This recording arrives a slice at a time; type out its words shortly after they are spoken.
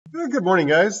Good morning,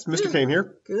 guys. Mr. Kane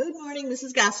here. Good morning,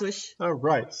 Mrs. Goswish. All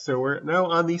right, so we're now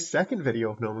on the second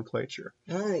video of nomenclature.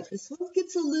 All right, this one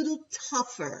gets a little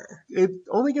tougher. It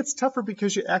only gets tougher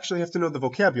because you actually have to know the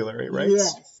vocabulary, right?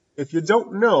 Yes. If you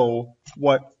don't know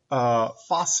what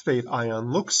phosphate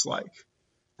ion looks like,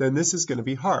 then this is going to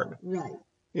be hard. Right.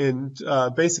 And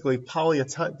basically,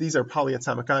 these are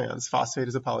polyatomic ions. Phosphate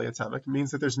is a polyatomic. It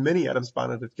means that there's many atoms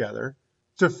bonded together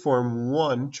to form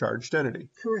one charged entity.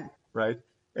 Correct. Right?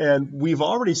 And we've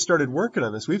already started working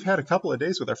on this. We've had a couple of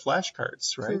days with our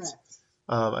flashcards, right?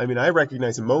 Correct. I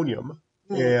recognize ammonium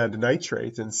and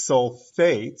nitrate and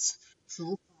sulfate,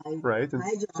 right? And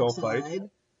sulfite.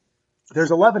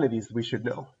 There's 11 of these we should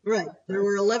know. Right. There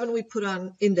were 11 we put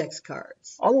on index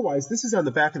cards. Otherwise, this is on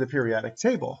the back of the periodic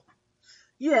table.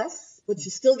 Yes, but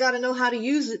you still got to know how to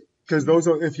use it. Because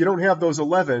if you don't have those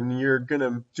 11, you're going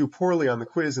to do poorly on the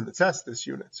quiz and the test this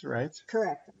unit, right?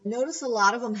 Correct. Notice a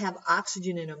lot of them have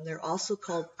oxygen in them. They're also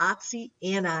called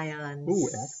oxyanions. Ooh,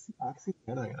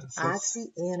 oxyanions.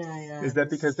 Oxyanions. Is that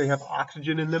because they have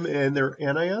oxygen in them and they're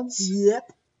anions?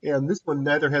 Yep. And this one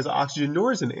neither has oxygen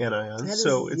nor is an anion,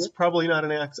 so it's probably not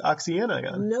an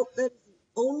oxyanion. Nope, that's the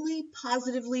only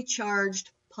positively charged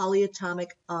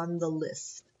polyatomic on the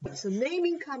list. So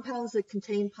naming compounds that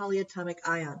contain polyatomic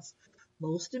ions.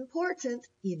 Most important,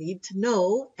 you need to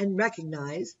know and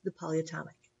recognize the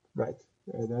polyatomic. Right.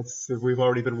 We've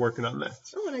already been working on that.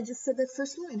 Oh, and I just said that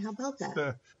first line. How about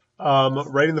that?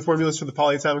 Writing the formulas for the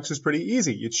polyatomics is pretty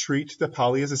easy. You treat the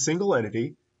poly as a single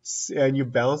entity, and you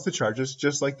balance the charges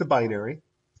just like the binary.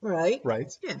 Right.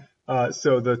 Right? Yeah.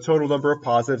 So the total number of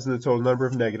positives and the total number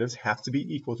of negatives have to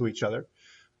be equal to each other.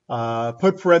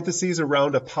 Put parentheses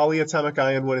around a polyatomic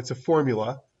ion when it's a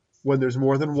formula, when there's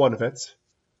more than one of it.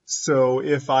 So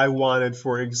if I wanted,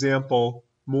 for example,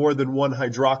 more than one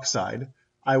hydroxide,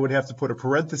 I would have to put a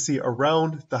parenthesis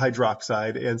around the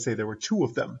hydroxide and say there were two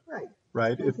of them. Right.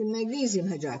 Right? Like in magnesium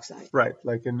hydroxide. Right,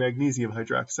 like in magnesium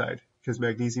hydroxide, because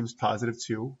magnesium is positive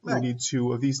 2. Right. We need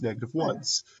 2 of these negative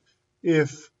ones. Right.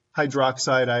 If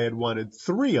hydroxide I had wanted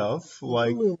 3 of,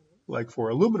 like for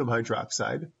aluminum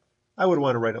hydroxide, I would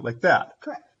want to write it like that.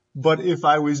 Correct. But if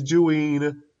I was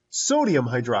doing sodium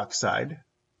hydroxide,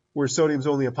 where sodium's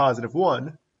only a positive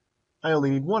 1, I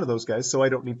only need 1 of those guys, so I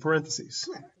don't need parentheses.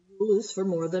 Correct. The rule is for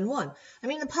more than one. I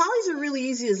mean, the polys are really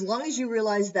easy as long as you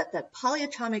realize that that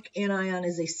polyatomic anion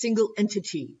is a single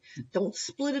entity. Don't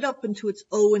split it up into its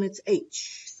O and its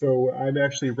H. So I'm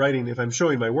actually writing, if I'm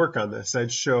showing my work on this,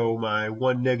 I'd show my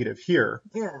 1 negative here.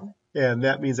 Yeah. And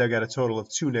that means I got a total of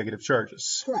 2 negative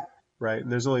charges. Correct. Right,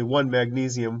 and there's only 1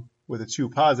 magnesium with a 2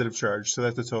 positive charge, so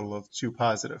that's a total of 2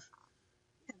 positive.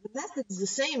 Yeah, the method's the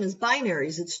same as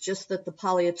binaries. It's just that the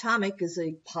polyatomic is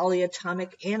a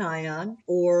polyatomic anion,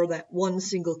 or that one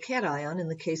single cation in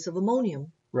the case of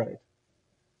ammonium. Right.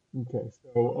 Okay,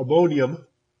 so ammonium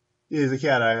is a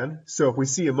cation, so if we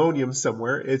see ammonium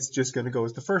somewhere, it's just going to go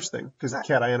as the first thing, because the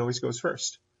cation always goes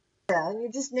first. Yeah, and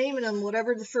you're just naming them.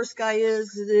 Whatever the first guy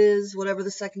is, it is. Whatever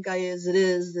the second guy is, it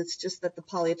is. It's just that the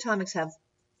polyatomics have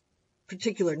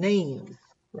particular names.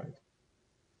 Right.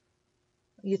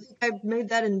 You think I made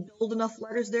that in bold enough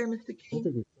letters there, Mr. King? I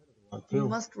think we said it a lot, too. You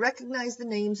must recognize the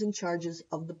names and charges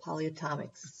of the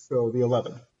polyatomics. So the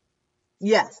 11.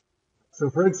 Yes. So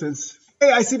for instance,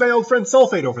 hey, I see my old friend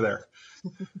sulfate over there.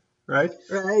 Right?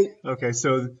 Right. Okay,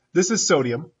 so this is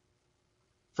sodium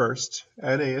first.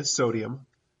 Na is sodium.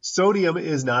 Sodium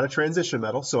is not a transition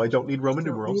metal, so I don't need Roman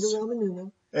numerals. Need a Roman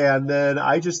numeral. And then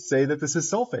I just say that this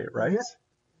is sulfate, right? Yep.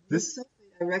 This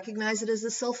I recognize it as a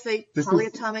sulfate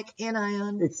polyatomic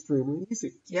anion. Extremely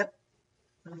easy. Yep.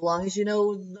 As long as you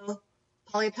know the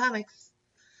polyatomics.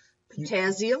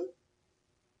 Potassium,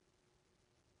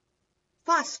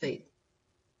 phosphate.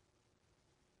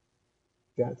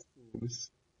 That seems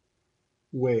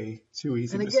way too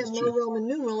easy. And again, no Roman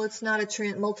numeral. It's not a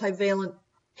multivalent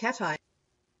cation.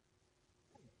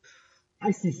 I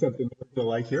see something to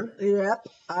like here. Yep.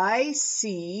 I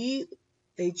see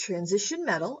a transition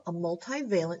metal, a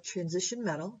multivalent transition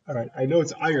metal. All right. I know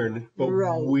it's iron, but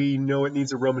we know it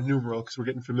needs a Roman numeral because we're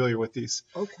getting familiar with these.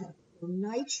 Okay.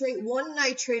 Nitrate. One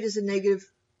nitrate is a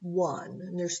 -1,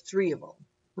 and there's 3 of them.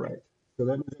 Right. So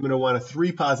that means I'm going to want a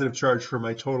 3 positive charge for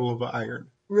my total of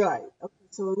iron. Right. Okay.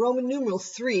 So a Roman numeral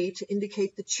 3 to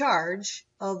indicate the charge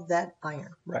of that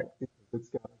iron. Right. It's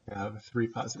got to have a 3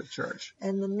 positive charge.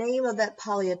 And the name of that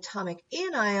polyatomic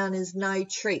anion is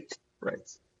nitrate.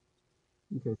 Right.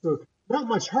 Okay, so not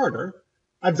much harder.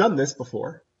 I've done this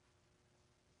before.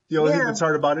 The only thing that's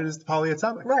hard about it is the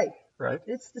polyatomic. Right. Right?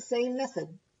 It's the same method.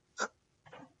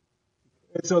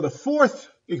 And so the fourth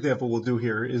example we'll do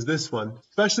here is this one,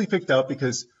 especially picked out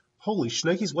because, holy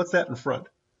shnikes, what's that in front?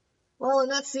 Well,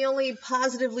 and that's the only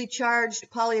positively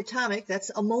charged polyatomic. That's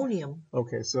ammonium.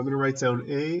 Okay, so I'm going to write down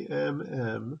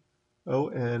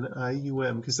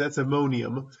AMMONIUM because that's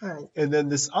ammonium. Right. And then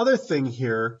this other thing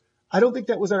here, I don't think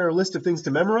that was on our list of things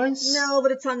to memorize. No,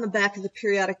 but it's on the back of the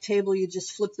periodic table. You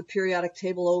just flip the periodic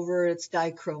table over. It's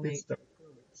dichromate. It's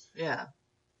dichromate. Yeah.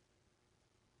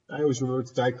 I always remember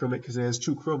it's dichromate because it has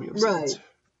 2 chromiums. Right.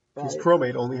 Because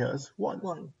chromate only has 1.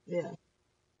 One. Yeah.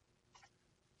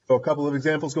 So a couple of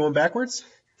examples going backwards.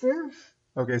 Sure.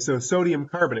 Okay, so sodium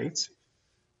carbonate.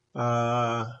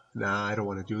 Nah, I don't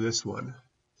want to do this one.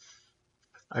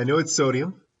 I know it's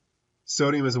sodium.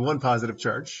 Sodium has a 1 positive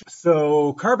charge.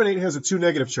 So carbonate has a 2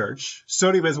 negative charge.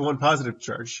 Sodium has a 1 positive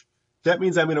charge. That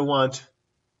means I'm going to want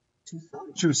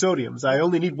 2 sodiums. I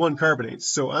only need 1 carbonate.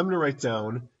 So I'm going to write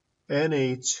down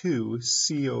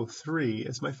Na2CO3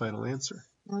 as my final answer.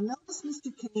 Now notice,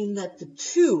 Mr. Kane, that the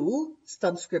 2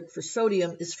 subscript for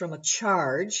sodium is from a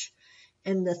charge,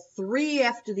 and the 3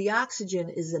 after the oxygen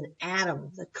is an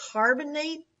atom. The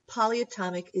carbonate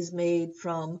polyatomic is made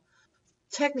from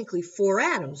technically 4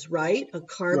 atoms, right? A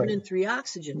carbon and 3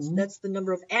 oxygens. Mm-hmm. That's the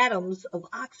number of atoms of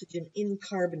oxygen in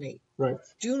carbonate. Right.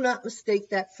 Do not mistake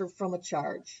that from a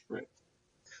charge. Right.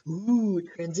 Ooh,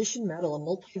 transition metal, a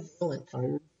multivalent.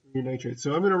 Iron 3 nitrate.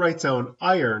 So I'm going to write down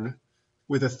iron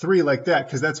with a 3 like that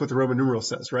because that's what the Roman numeral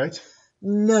says, right?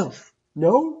 No.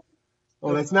 No?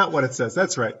 Oh, that's not what it says.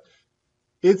 That's right.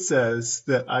 It says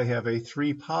that I have a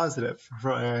 3 positive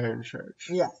for iron charge.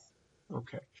 Yes.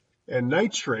 Okay. And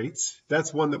nitrate,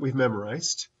 that's one that we've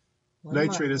memorized.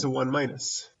 Nitrate is a 1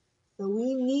 minus. So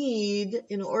we need,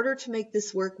 in order to make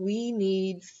this work, we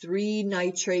need 3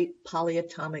 nitrate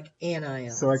polyatomic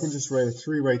anions. So I can just write a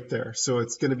 3 right there. So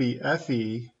it's going to be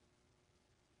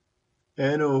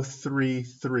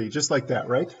FeNO3, just like that,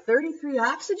 right? 33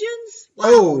 oxygens?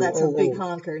 Wow, that's a big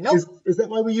honker. Nope. Is that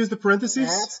why we use the parentheses?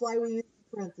 That's why we use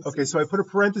the parentheses. Okay, so I put a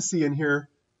parenthesis in here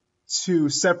to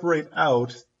separate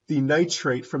out the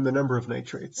nitrate from the number of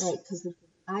nitrates. Right, because it's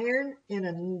iron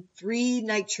and 3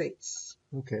 nitrates.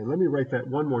 Okay, let me write that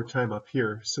one more time up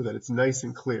here so that it's nice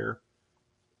and clear.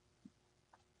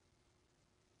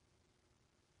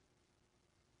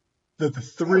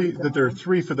 That there are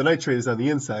 3 for the nitrate is on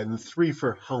the inside, and 3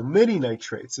 for how many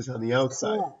nitrates is on the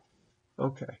outside. Correct.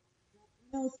 Okay.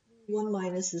 1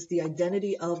 minus is the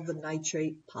identity of the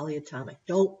nitrate polyatomic.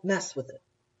 Don't mess with it.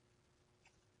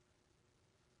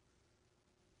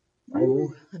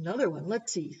 Ooh, another one.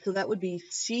 Let's see. So that would be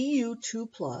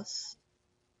Cu2 plus.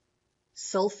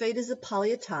 Sulfate is a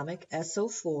polyatomic,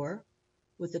 SO4,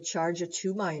 with a charge of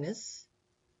 2 minus.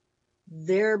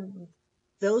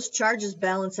 Those charges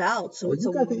balance out. So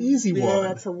you got the easy one.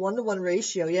 Yeah, it's a 1-to-1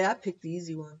 ratio. Yeah, I picked the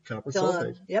easy one. Copper Done.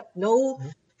 sulfate. Yep. No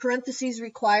parentheses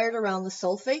required around the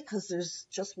sulfate because there's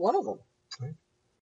just one of them. Right.